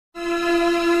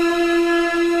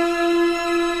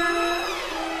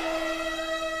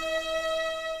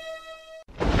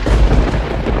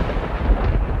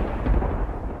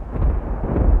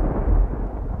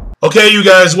Okay, you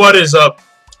guys, what is up?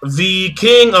 The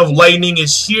King of Lightning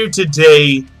is here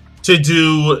today to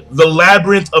do the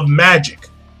Labyrinth of Magic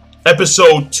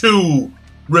Episode 2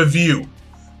 review.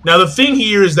 Now, the thing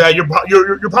here is that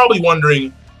you're probably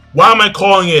wondering, why am I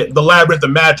calling it the Labyrinth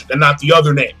of Magic and not the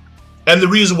other name? And the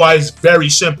reason why is very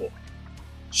simple.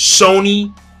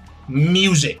 Sony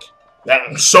Music.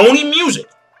 Sony Music.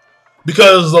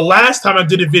 Because the last time I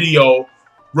did a video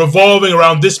revolving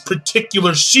around this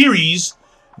particular series,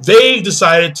 they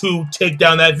decided to take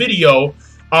down that video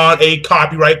on a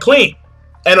copyright claim.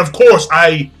 And of course,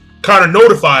 I kind of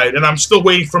notified, and I'm still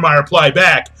waiting for my reply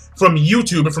back from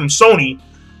YouTube and from Sony,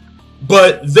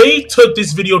 but they took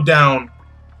this video down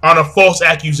on a false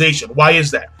accusation. Why is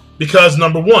that? Because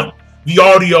number one, the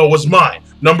audio was mine.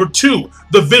 Number two,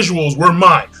 the visuals were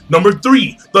mine. Number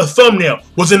three, the thumbnail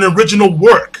was an original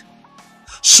work.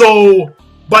 So,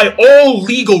 by all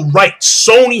legal rights,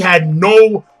 Sony had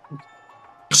no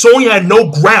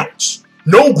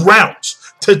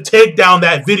grounds to take down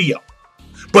that video,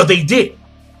 but they did.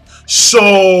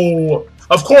 So,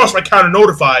 of course, I kind of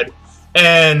notified,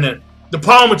 and the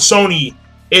problem with Sony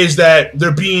is that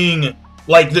they're being,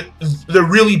 like, they're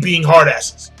really being hard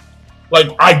asses. Like,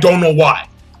 I don't know why.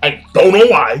 I don't know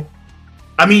why.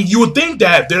 I mean, you would think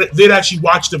that they'd actually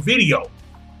watch the video,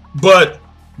 but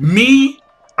me,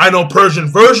 I know Persian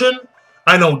Version,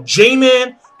 I know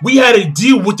J-Man, we had to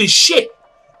deal with this shit.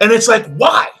 And it's like,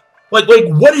 why? Like,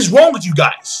 what is wrong with you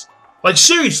guys? Like,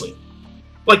 seriously.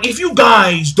 Like, if you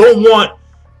guys don't want,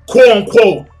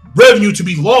 quote-unquote, revenue to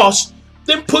be lost,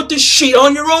 then put this shit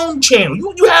on your own channel.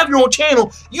 You have your own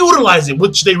channel. Utilize it,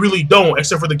 which they really don't,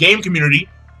 except for the game community.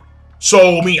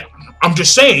 So, I mean, I'm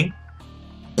just saying.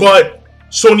 But,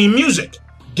 Sony Music,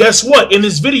 guess what? In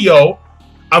this video,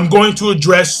 I'm going to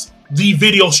address the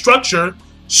video structure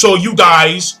so you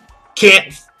guys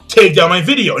can't take down my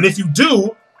video. And if you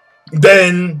do,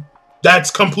 then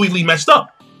that's completely messed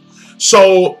up.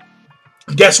 So,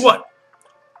 guess what?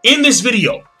 In this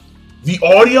video, the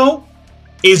audio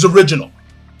is original.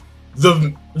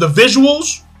 The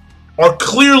visuals are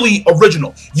clearly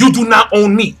original. You do not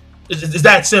own me. It's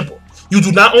that simple. You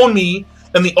do not own me,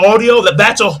 and the audio,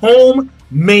 that's a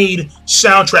homemade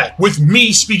soundtrack with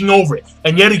me speaking over it.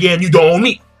 And yet again, you don't own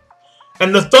me.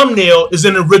 And the thumbnail is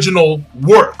an original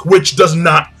work, which does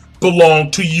not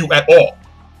belong to you at all.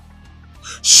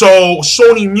 So,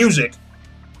 Sony Music,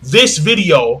 this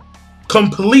video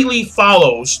completely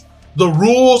follows the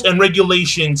rules and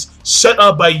regulations set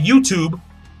up by YouTube,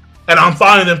 and I'm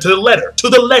following them to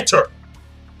the letter.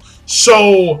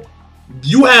 So,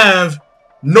 you have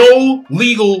no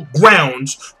legal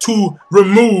grounds to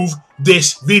remove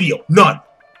this video. None.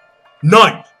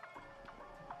 None.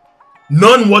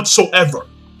 None whatsoever.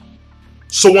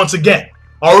 So once again,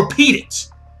 I'll repeat it.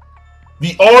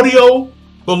 The audio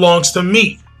belongs to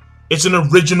me. It's an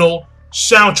original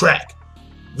soundtrack.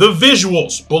 The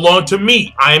visuals belong to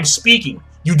me. I am speaking.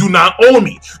 You do not own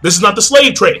me. This is not the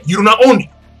slave trade. You do not own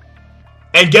me.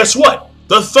 And guess what?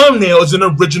 The thumbnail is an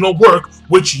original work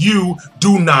which you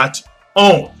do not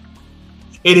own.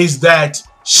 It is that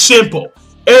simple.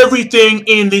 Everything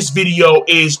in this video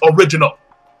is original.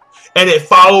 And it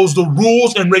follows the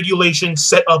rules and regulations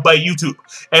set up by YouTube.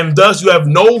 And thus, you have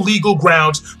no legal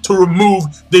grounds to remove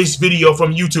this video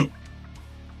from YouTube.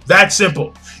 That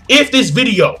simple. If this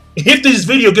video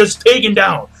gets taken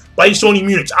down by Sony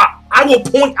Music, I will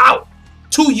point out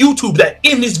to YouTube that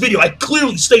in this video, I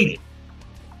clearly stated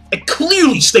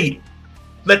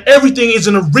that everything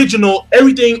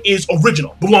is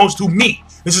original, belongs to me.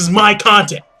 This is my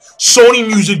content. Sony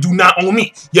Music do not own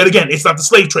me. Yet again, it's not the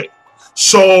slave trade.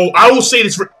 So I will say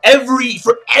this for every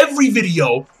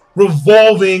video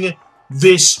revolving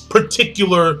this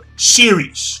particular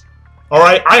series.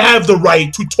 Alright? I have the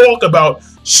right to talk about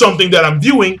something that I'm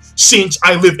viewing since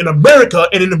I live in America,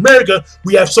 and in America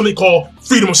we have something called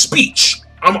freedom of speech.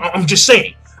 I'm just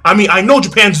saying. I mean, I know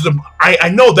I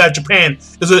know that Japan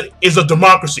is a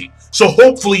democracy. So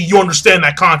hopefully you understand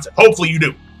that concept. Hopefully you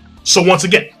do. So once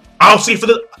again, I'll say for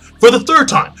the third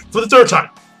time.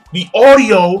 The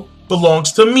audio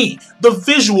belongs to me. The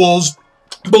visuals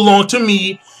belong to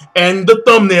me, and the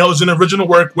thumbnail is an original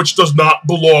work which does not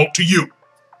belong to you.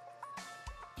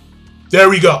 There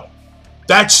we go.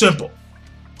 That's simple.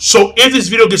 So if this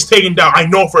video gets taken down, I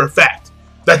know for a fact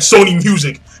that Sony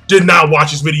Music did not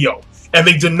watch this video, and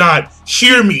they did not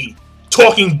hear me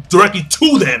talking directly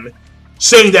to them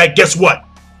saying that, guess what?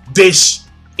 This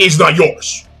is not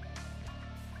yours.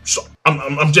 So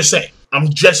I'm just saying.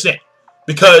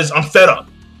 Because I'm fed up.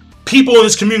 People in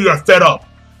this community are fed up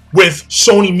with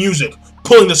Sony Music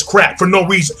pulling this crap for no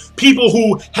reason. People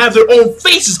who have their own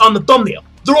faces on the thumbnail.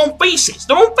 their own faces,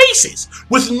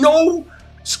 with no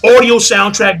audio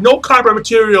soundtrack, no copyright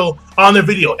material on their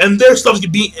video, and their stuff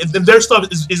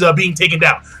is being taken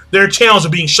down. Their channels are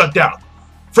being shut down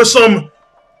for some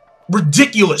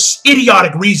ridiculous,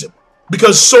 idiotic reason,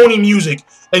 because Sony Music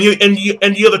and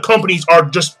the other companies are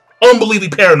just unbelievably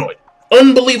paranoid.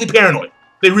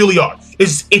 They really are.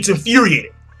 It's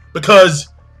infuriating, because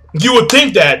you would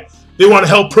think that they want to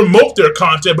help promote their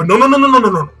content, but no,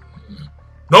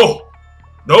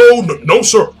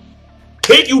 sir.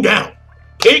 Take you down.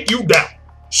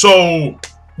 So,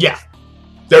 yeah.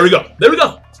 There we go.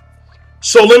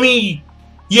 So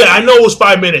I know it was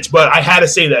 5 minutes, but I had to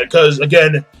say that because,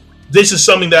 again, this is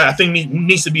something that I think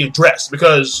needs to be addressed,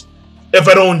 because if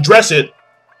I don't address it,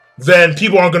 then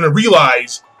people aren't going to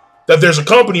realize that there's a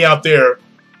company out there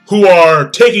who are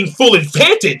taking full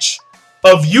advantage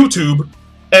of YouTube,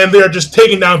 and they're just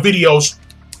taking down videos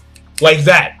like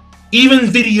that. Even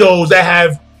videos that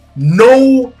have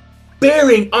no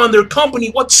bearing on their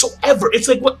company whatsoever. It's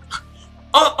like, what?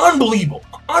 Unbelievable.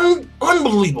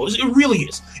 Unbelievable. It really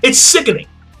is. It's sickening.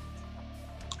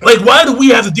 Like, why do we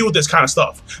have to deal with this kind of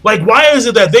stuff? Like, why is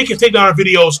it that they can take down our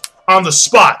videos on the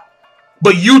spot,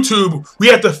 but YouTube, we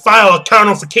have to file a counter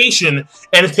notification,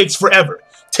 and it takes forever.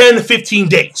 10 to 15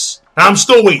 days. And I'm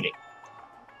still waiting.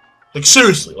 Like,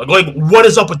 seriously. Like, what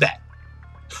is up with that?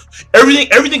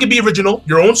 Everything can be original.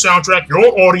 Your own soundtrack, your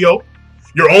own audio,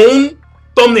 your own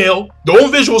thumbnail, their own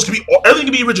visuals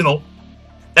everything can be original.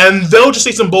 And they'll just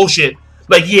say some bullshit.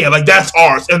 Like, yeah, like, that's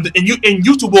ours. And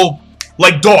YouTube will,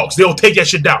 like dogs, they'll take that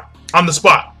shit down on the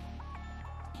spot.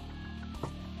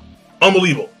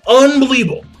 Unbelievable.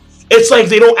 It's like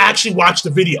they don't actually watch the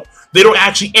video. They don't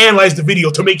actually analyze the video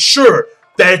to make sure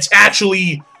that it's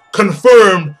actually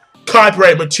confirmed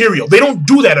copyright material. They don't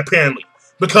do that, apparently,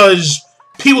 because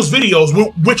people's videos,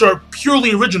 which are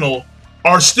purely original,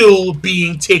 are still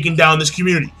being taken down in this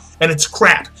community. And it's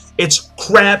crap. It's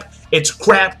crap. It's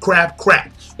crap.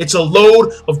 It's a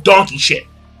load of donkey shit.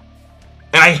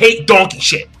 And I hate donkey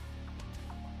shit.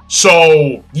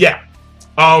 So, yeah.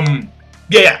 I'm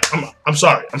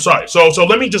sorry. So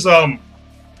let me just, Let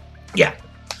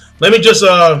me just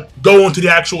go into the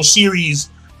actual series,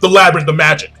 The Labyrinth of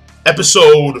Magic,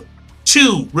 Episode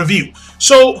 2 review.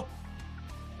 So,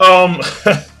 oh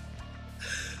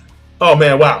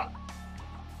man, wow.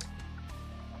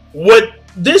 What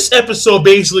this episode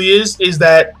basically is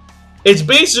that it's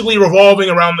basically revolving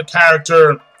around the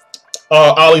character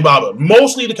Alibaba.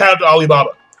 Mostly the character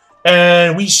Alibaba.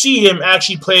 And we see him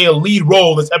actually play a lead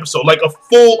role in this episode, like a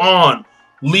full-on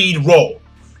lead role,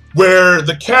 where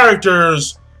the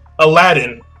characters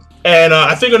Aladdin, and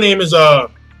I think her name is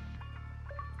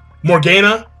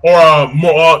Morgana, or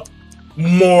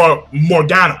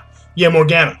Morgana. Yeah,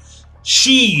 Morgana.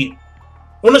 She's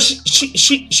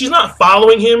not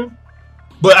following him,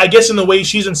 but I guess in a way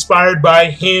she's inspired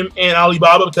by him and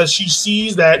Alibaba, because she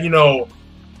sees that, you know,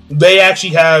 they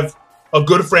actually have a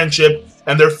good friendship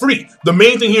and they're free. The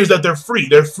main thing here is that they're free.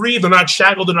 They're free, they're not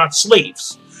shackled, they're not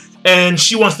slaves. And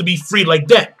she wants to be free like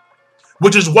them.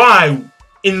 Which is why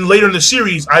later in the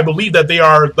series, I believe that they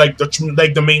are like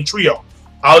the main trio.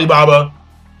 Alibaba,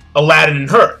 Aladdin, and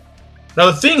her. Now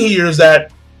the thing here is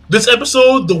that this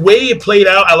episode, the way it played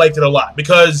out, I liked it a lot,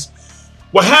 because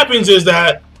what happens is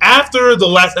that after the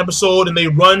last episode and they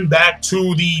run back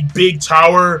to the big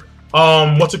tower,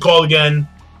 what's it called again?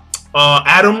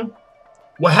 Adam.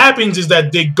 What happens is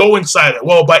that they go inside it.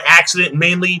 Well, by accident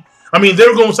mainly. I mean, they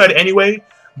were going inside it anyway,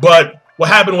 but what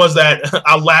happened was that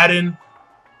Aladdin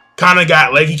kind of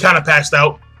he kind of passed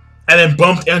out and then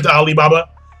bumped into Alibaba,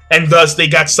 and thus they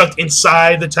got sucked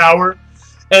inside the tower.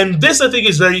 And this, I think,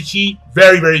 is very key.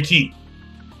 Very, very key.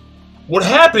 What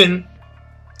happened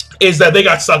is that they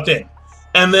got sucked in.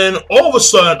 And then all of a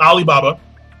sudden, Alibaba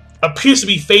appears to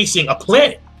be facing a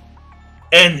planet.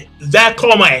 And that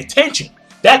caught my attention.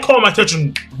 That caught my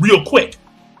attention real quick,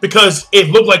 because it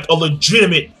looked like a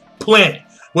legitimate planet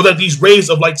with like these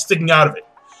rays of light sticking out of it.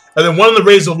 And then one of the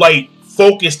rays of light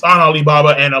focused on Alibaba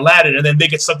and Aladdin, and then they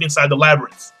get sucked inside the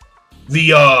labyrinth.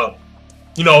 The,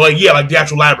 like the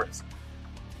actual labyrinth.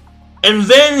 And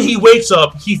then he wakes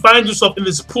up, he finds himself in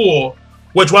this pool,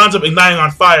 which winds up igniting on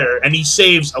fire, and he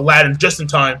saves Aladdin just in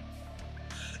time.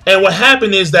 And what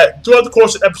happened is that throughout the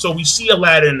course of the episode, we see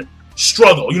Aladdin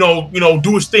struggle,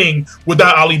 do his thing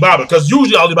without Alibaba, because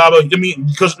usually Alibaba,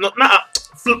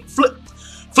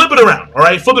 flip it around, all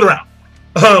right, flip it around.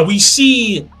 We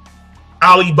see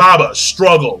Alibaba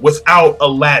struggle without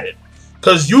Aladdin,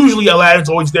 because usually Aladdin's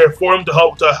always there for him to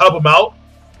help him out,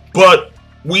 but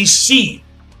we see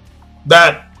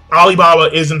that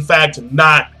Alibaba is in fact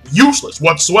not useless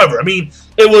whatsoever. I mean,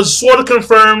 it was sort of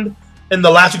confirmed in the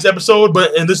last week's episode,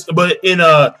 but in this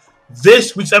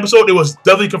week's episode, it was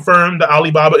definitely confirmed that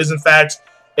Alibaba is in fact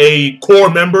a core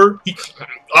member.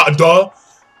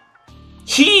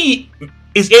 He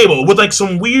is able with like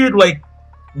some weird like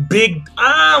big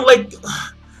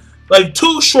like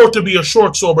too short to be a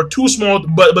short sword, but too small,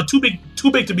 but too big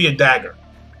to be a dagger.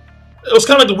 It was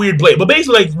kind of like a weird blade, but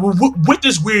basically, like with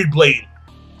this weird blade,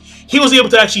 he was able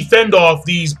to actually fend off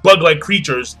these bug-like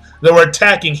creatures that were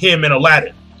attacking him and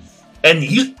Aladdin, and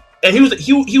he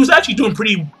was actually doing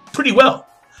pretty well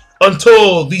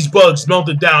until these bugs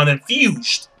melted down and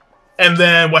fused, and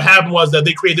then what happened was that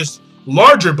they created this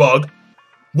larger bug,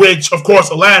 which of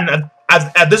course Aladdin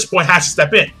at this point has to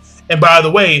step in. And by the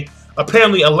way,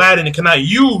 apparently Aladdin cannot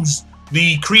use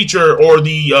the creature or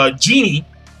the genie,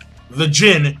 the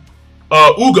jinn.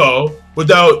 Ugo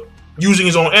without using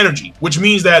his own energy, which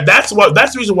means that that's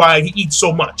the reason why he eats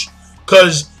so much,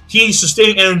 because he's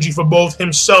sustaining energy for both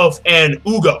himself and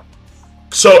Ugo.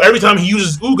 So every time he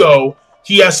uses Ugo,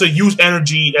 he has to use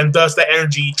energy, and thus that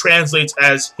energy translates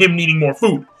as him needing more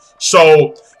food.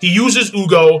 So he uses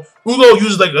Ugo. Ugo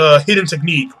uses like a hidden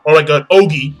technique or like an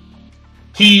Ogi.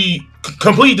 He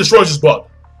completely destroys his bug,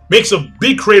 makes a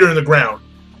big crater in the ground,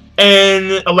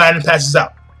 and Aladdin passes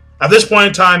out. At this point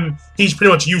in time, he's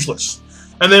pretty much useless.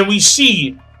 And then we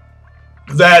see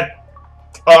that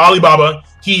Alibaba,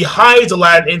 he hides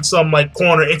Aladdin in some like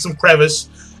corner, in some crevice,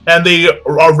 and they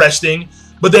are resting.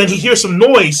 But then he hears some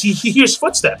noise. He hears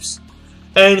footsteps.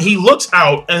 And he looks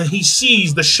out and he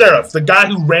sees the sheriff, the guy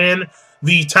who ran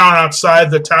the town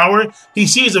outside the tower. He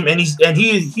sees him and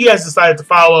he has decided to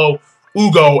follow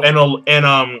Ugo and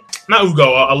not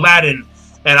Ugo, Aladdin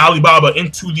and Alibaba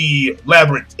into the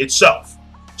labyrinth itself.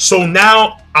 So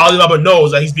now Alibaba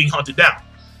knows that he's being hunted down.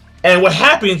 And what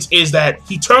happens is that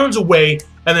he turns away,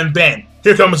 and then bam,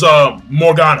 here comes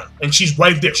Morgana. And she's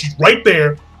right there. She's right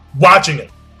there watching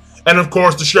it. And of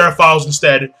course, the sheriff follows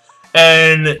instead.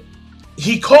 And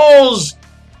he calls,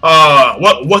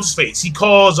 what's his face? He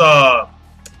calls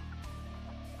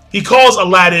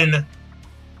Aladdin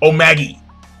Magi,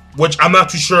 which I'm not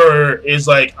too sure is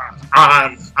like,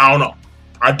 I don't know.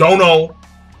 I don't know.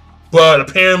 But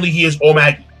apparently he is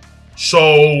Magi.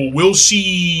 So we'll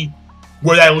see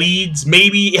where that leads.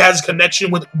 Maybe it has a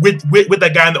connection with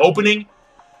that guy in the opening.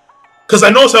 Because I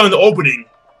know in the opening,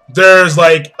 there's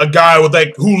like a guy with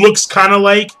like who looks kind of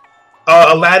like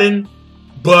Aladdin,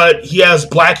 but he has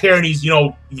black hair and he's, you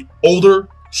know, older.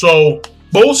 So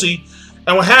we'll see.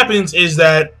 And what happens is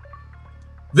that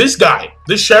this guy,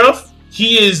 this sheriff,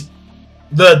 he is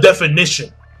the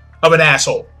definition of an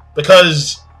asshole.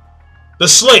 Because the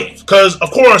slave, because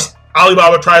of course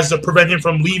Alibaba tries to prevent him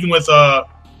from leaving with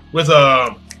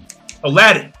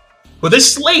Aladdin, but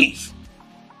this slave,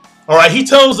 all right, he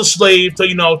tells the slave to,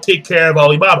 you know, take care of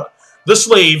Alibaba. The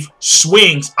slave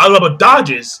swings, Alibaba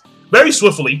dodges very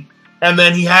swiftly, and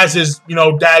then he has his, you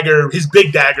know, dagger, his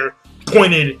big dagger,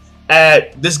 pointed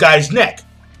at this guy's neck,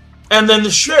 and then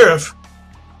the sheriff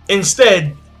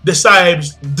instead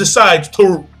decides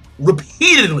to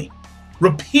repeatedly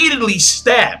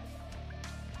stab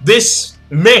this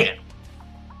man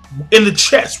in the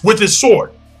chest with his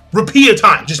sword. Repeated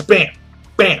time. Just bam,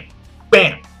 bam,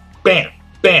 bam, bam,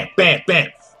 bam, bam, bam.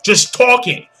 Just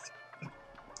talking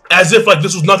as if like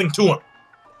this was nothing to him.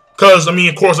 Because, I mean,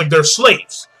 of course, like they're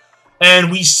slaves.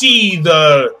 And we see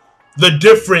the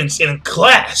difference in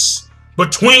class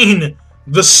between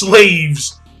the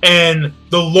slaves and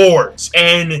the lords.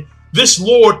 And this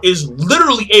lord is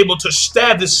literally able to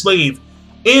stab this slave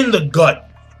in the gut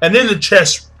and in the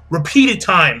chest repeated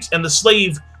times, and the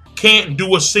slave can't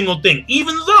do a single thing,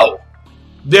 even though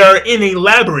they are in a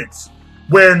labyrinth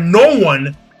where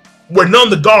none of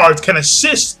the guards can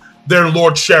assist their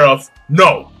lord sheriff.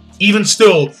 No, even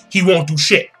still, he won't do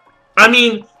shit. I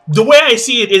mean, the way I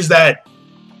see it is that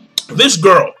this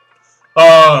girl,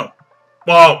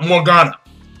 Morgana,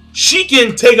 she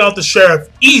can take out the sheriff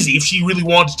easy if she really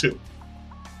wants to,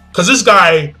 because this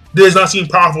guy does not seem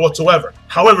powerful whatsoever.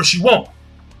 However, she won't.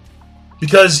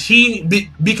 Because she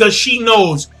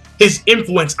knows his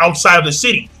influence outside of the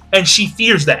city, and she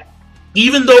fears that.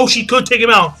 Even though she could take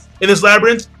him out in this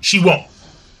labyrinth, she won't.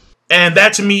 And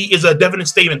that to me is a definite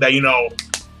statement that, you know,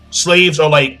 slaves are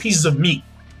like pieces of meat,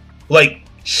 like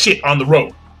shit on the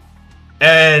road.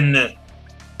 And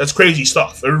that's crazy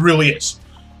stuff. It really is.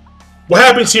 What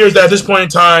happens here is that at this point in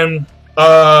time,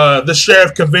 the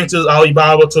sheriff convinces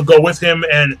Alibaba to go with him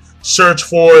and search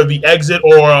for the exit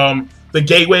or the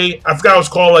gateway. I forgot what it's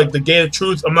called, like the Gate of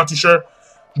Truth. I'm not too sure.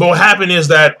 But what happened is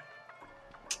that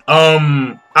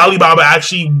Alibaba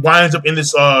actually winds up in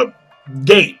this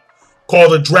gate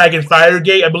called the Dragon Fire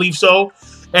Gate, I believe so.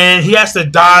 and he has to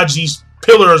dodge these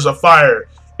pillars of fire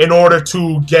in order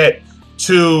to get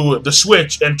to the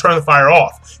switch and turn the fire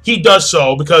off. He does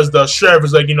so because the sheriff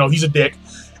is like, you know, he's a dick,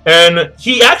 and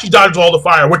he actually dodges all the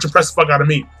fire, which impressed the fuck out of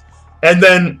me. And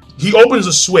then he opens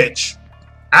the switch.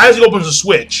 As he opens the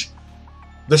switch,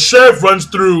 the sheriff runs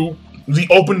through the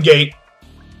open gate,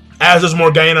 as does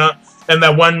Morgana and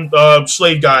that one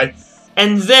slave guy.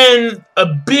 And then a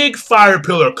big fire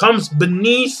pillar comes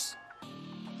beneath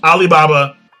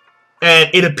Alibaba, and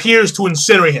it appears to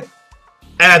incinerate him.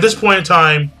 And at this point in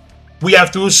time, we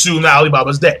have to assume that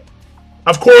Alibaba's dead.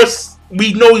 Of course,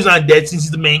 we know he's not dead since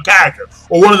he's the main character,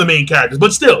 or one of the main characters.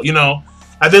 But still, you know,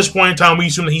 at this point in time, we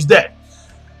assume that he's dead.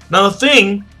 Now, the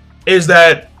thing is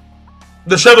that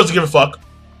the sheriff doesn't give a fuck.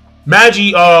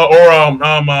 Magi,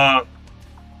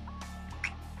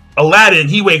 Aladdin,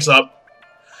 he wakes up.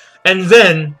 And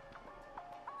then,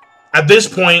 at this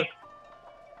point,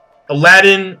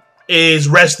 Aladdin is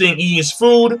resting, eating his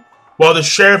food, while the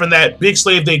sheriff and that big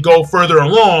slave, they go further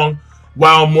along,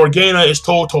 while Morgana is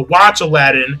told to watch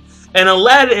Aladdin. And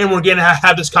Aladdin and Morgana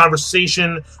have this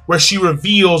conversation where she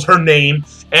reveals her name,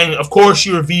 and of course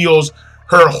she reveals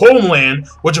her homeland,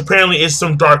 which apparently is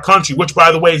some dark country, which,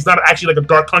 by the way, is not actually like a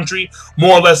dark country.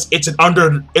 More or less, it's an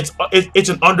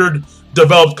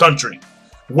underdeveloped country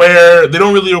where they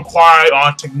don't really require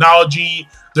on technology.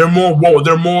 They're more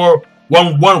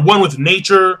one with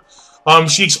nature.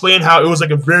 She explained how it was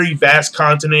like a very vast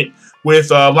continent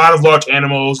with a lot of large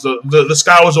animals. The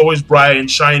sky was always bright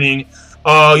and shining.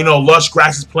 You know, lush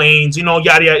grasses, plains, you know,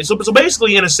 yada yada. So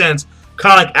basically, in a sense,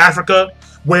 kind of like Africa,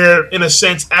 where in a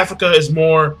sense Africa is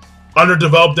more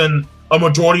underdeveloped than a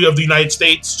majority of the United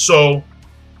States. So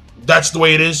that's the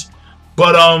way it is.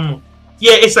 But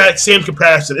yeah, it's that same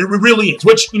comparison. It really is,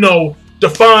 which, you know,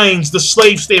 defines the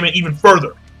slave statement even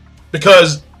further,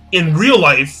 because in real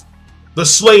life, the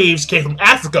slaves came from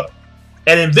Africa,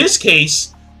 and in this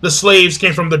case, the slaves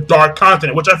came from the Dark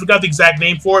Continent, which I forgot the exact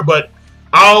name for it, but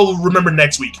I'll remember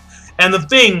next week. And the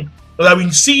thing that we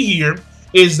can see here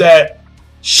is that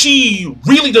she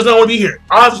really does not want to be here.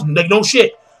 Obviously, like, no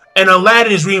shit. And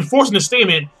Aladdin is reinforcing the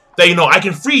statement that, you know, I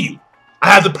can free you. I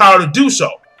have the power to do so.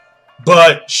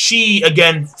 But she,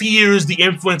 again, fears the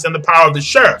influence and the power of the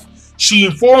sheriff. She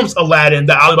informs Aladdin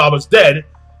that Alibaba's dead.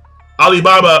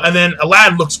 Alibaba, and then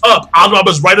Aladdin looks up.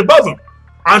 Alibaba's right above him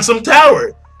on some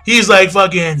tower. He's like,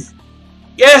 fucking,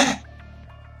 yeah.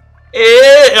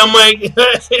 I'm like,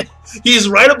 he's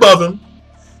right above him,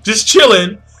 just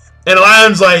chilling. And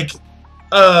Aladdin's like,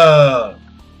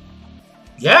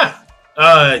 yeah,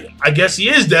 I guess he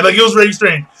is dead. Like, it was very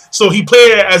strange. So he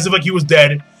played it as if like he was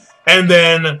dead. And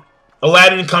then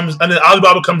Aladdin comes, and then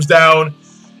Alibaba comes down,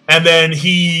 and then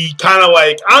he kind of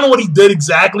like, I don't know what he did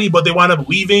exactly, but they wound up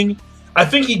leaving. I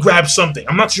think he grabbed something.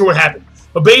 I'm not sure what happened.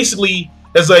 But basically,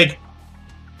 it's like,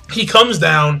 he comes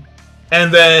down,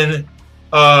 and then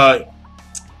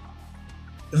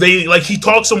he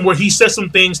talks somewhere, he says some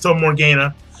things to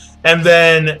Morgana, and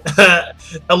then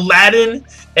Aladdin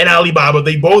and Alibaba,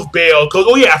 they both bail. Cause,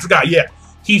 oh yeah, I forgot, yeah.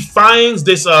 He finds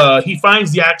this, he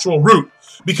finds the actual route.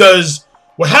 Because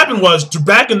what happened was,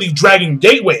 back in the Dragon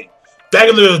Gateway,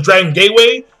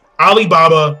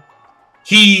 Alibaba,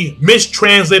 he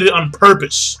mistranslated on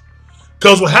purpose.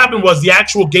 Because what happened was, the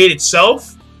actual gate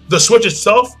itself, the switch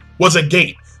itself, was a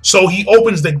gate. So he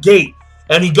opens the gate,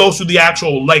 and he goes through the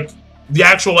actual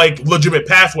legitimate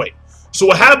pathway. So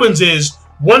what happens is,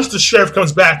 once the sheriff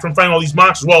comes back from fighting all these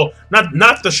monsters, well,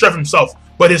 not the sheriff himself,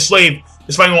 but his slave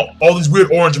is fighting all these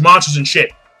weird orange monsters and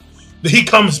shit. He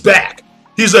comes back.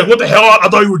 He's like, what the hell? I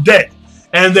thought you were dead.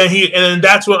 And then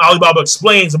that's when Alibaba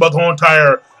explains about the whole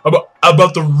entire,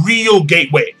 about the real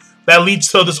gateway that leads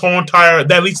to this whole entire,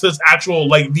 that leads to this actual,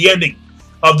 like, the ending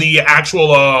of the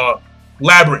actual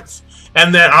labyrinth.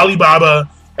 And then Alibaba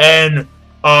and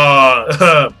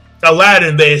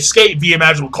Aladdin, they escape via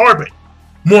magical carpet.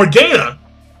 Morgana,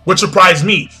 which surprised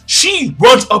me, she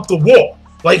runs up the wall.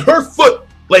 Like, her foot,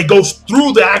 like, goes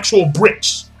through the actual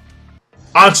bricks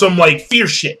on some, like,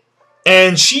 fierce shit.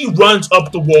 And she runs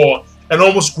up the wall and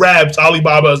almost grabs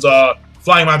Alibaba's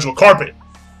flying magical carpet.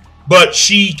 But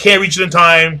she can't reach it in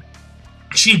time.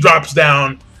 She drops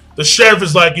down. The sheriff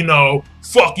is like, you know,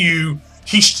 fuck you.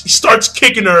 He starts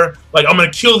kicking her, like, I'm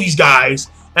gonna kill these guys.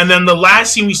 And then the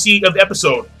last scene we see of the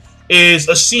episode is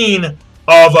a scene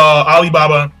of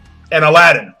Alibaba and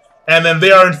Aladdin. And then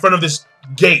they are in front of this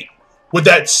gate with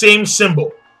that same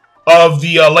symbol of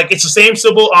the, like, it's the same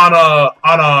symbol on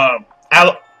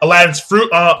Aladdin's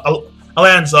flute.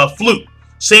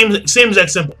 Same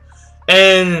exact symbol.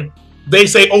 And they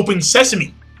say, open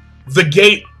sesame. The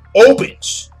gate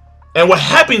opens. And what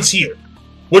happens here,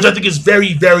 which I think is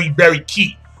very, very, very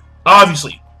key,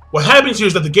 Obviously, what happens here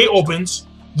is that the gate opens,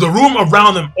 the room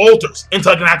around them alters into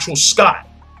like an actual sky,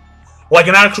 like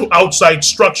an actual outside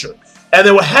structure. And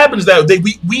then what happens is that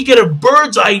we get a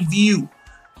bird's eye view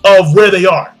of where they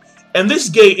are. And this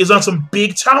gate is on some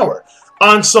big tower,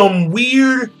 on some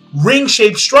weird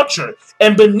ring-shaped structure.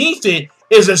 And beneath it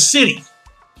is a city.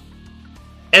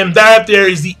 And that there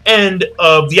is the end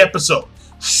of the episode.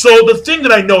 So the thing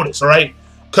that I noticed, all right,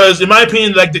 because in my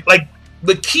opinion, like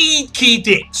the key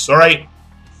things, all right,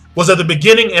 was at the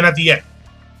beginning and at the end.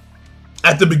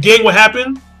 At the beginning, what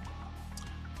happened?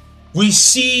 We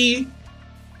see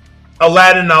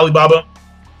Aladdin and Alibaba,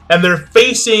 and they're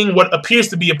facing what appears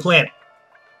to be a planet.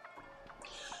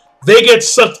 They get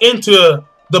sucked into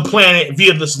the planet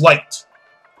via this light.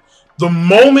 The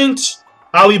moment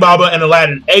Alibaba and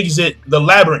Aladdin exit the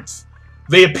labyrinth,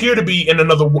 they appear to be in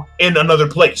another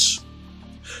place.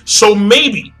 So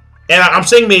maybe, and I'm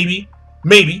saying maybe,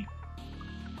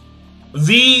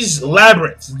 these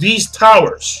labyrinths, these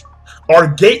towers, are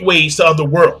gateways to other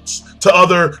worlds.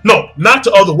 Not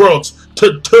to other worlds,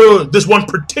 to this one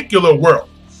particular world.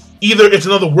 Either it's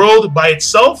another world by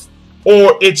itself,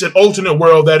 or it's an alternate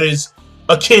world that is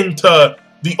akin to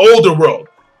the older world.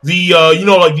 The,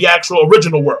 like the actual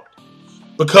original world.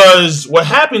 Because what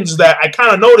happens is that I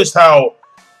kind of noticed how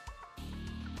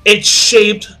it's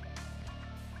shaped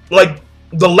like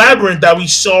the labyrinth that we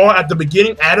saw at the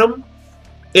beginning, Adam.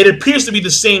 It appears to be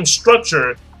the same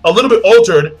structure, a little bit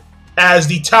altered, as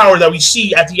the tower that we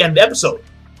see at the end of the episode.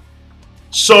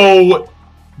 So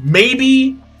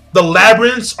maybe the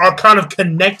labyrinths are kind of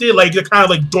connected, like they're kind of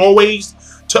like doorways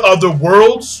to other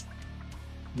worlds.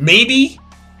 Maybe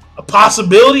a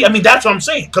possibility. I mean, that's what I'm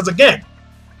saying. Because again,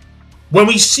 when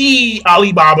we see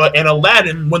Alibaba and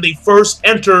Aladdin, when they first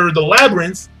enter the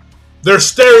labyrinth, they're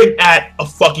staring at a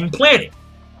fucking planet.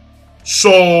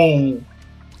 So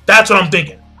that's what I'm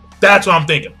thinking. That's what I'm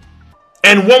thinking.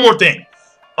 And one more thing.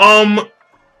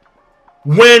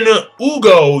 When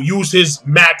Ugo used his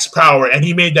max power and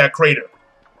he made that crater,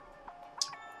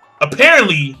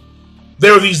 apparently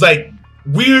there were these like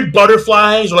weird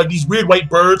butterflies or like these weird white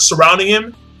birds surrounding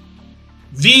him.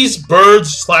 These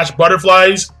birds /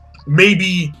 butterflies may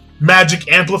be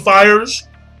magic amplifiers,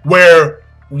 where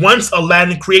once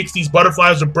Aladdin creates these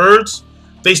butterflies or birds,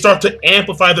 they start to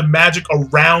amplify the magic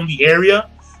around the area.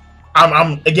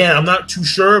 I'm not too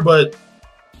sure, but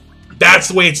that's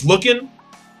the way it's looking.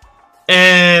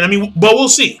 And I mean, but we'll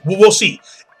see. We'll see.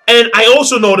 And I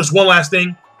also noticed one last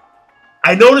thing.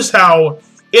 I noticed how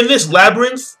in this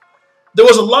labyrinth there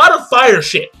was a lot of fire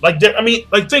shit. Like,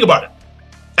 think about it.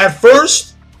 At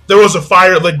first, there was a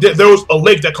fire. Like, there was a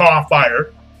lake that caught on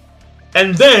fire,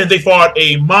 and then they fought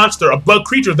a monster, a bug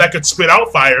creature that could spit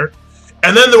out fire,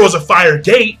 and then there was a fire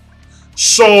gate.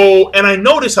 So, and I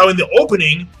noticed how in the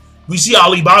opening we see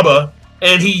Alibaba,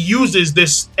 and he uses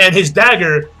this, and his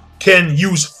dagger can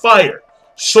use fire.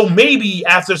 So maybe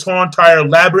after this whole entire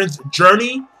labyrinth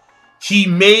journey, he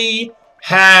may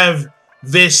have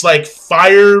this like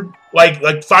fire,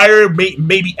 like fire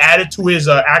maybe added to his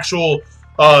actual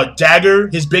dagger,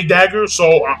 his big dagger.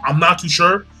 So I'm not too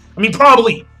sure. I mean,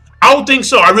 probably. I would think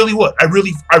so. I really would. I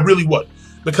really would.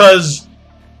 Because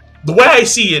the way I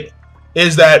see it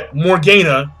is that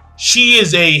Morgana, she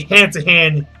is a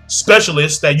hand-to-hand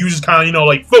specialist that uses kind of,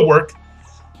 like footwork.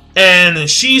 And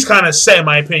she's kind of set, in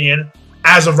my opinion,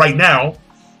 as of right now.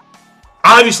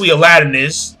 Obviously, Aladdin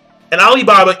is. And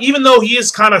Alibaba, even though he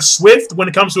is kind of swift when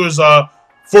it comes to his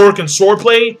footwork and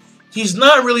swordplay, he's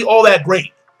not really all that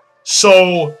great.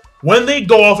 So, when they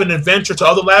go off an adventure to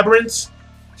other labyrinths,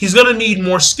 he's going to need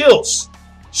more skills.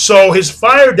 So, his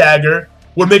fire dagger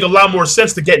would make a lot more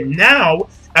sense to get now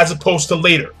as opposed to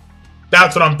later.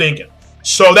 That's what I'm thinking.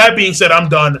 So, that being said, I'm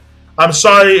done. I'm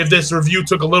sorry if this review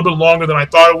took a little bit longer than I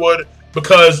thought it would,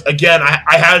 because again,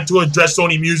 I had to address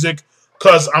Sony Music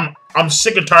because I'm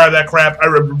sick and tired of that crap. I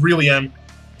really am.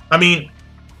 I mean,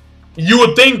 you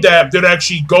would think that they'd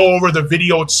actually go over the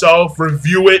video itself,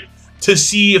 review it to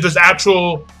see if there's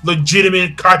actual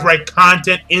legitimate copyright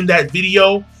content in that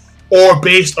video or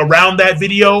based around that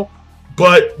video.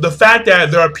 But the fact that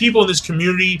there are people in this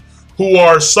community who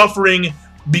are suffering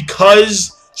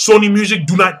because Sony Music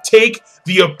do not take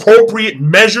the appropriate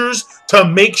measures to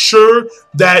make sure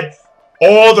that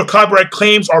all the copyright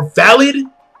claims are valid,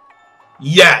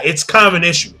 yeah, it's kind of an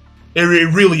issue. It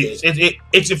really is.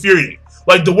 It's infuriating.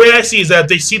 Like, the way I see it is that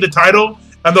they see the title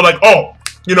and they're like, oh,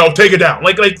 take it down.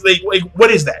 Like what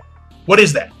is that? What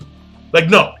is that? Like,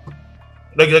 no.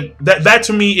 Like that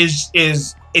to me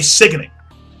is sickening.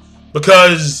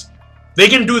 Because they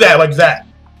can do that like that.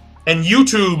 And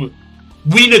YouTube,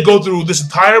 we need to go through this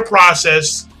entire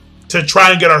process to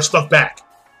try and get our stuff back.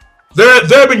 There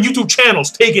have been YouTube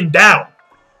channels taken down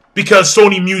because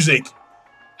Sony Music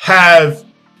have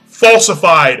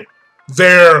falsified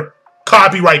their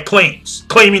copyright claims,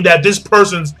 claiming that this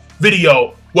person's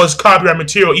video was copyright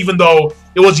material, even though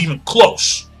it wasn't even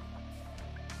close.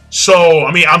 So,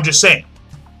 I mean, I'm just saying.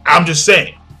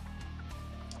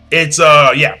 It's,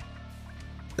 yeah.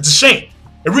 It's a shame.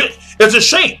 It's a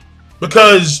shame.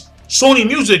 Because Sony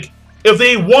Music, if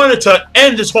they wanted to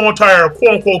end this whole entire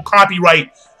quote-unquote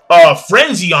copyright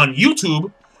frenzy on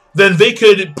YouTube, then they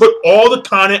could put all the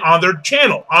content on their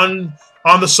channel, on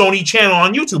the Sony channel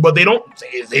on YouTube. But they don't.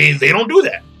 They don't do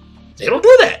that. They don't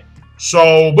do that.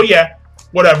 So, but yeah,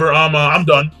 whatever. I'm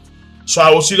done. So I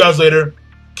will see you guys later.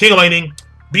 King of Lightning.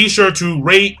 Be sure to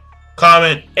rate,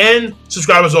 comment, and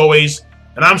subscribe as always.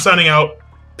 And I'm signing out.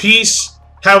 Peace.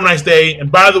 Have a nice day.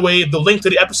 And by the way, the link to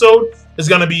the episode is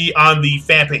going to be on the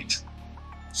fan page.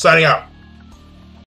 Signing out.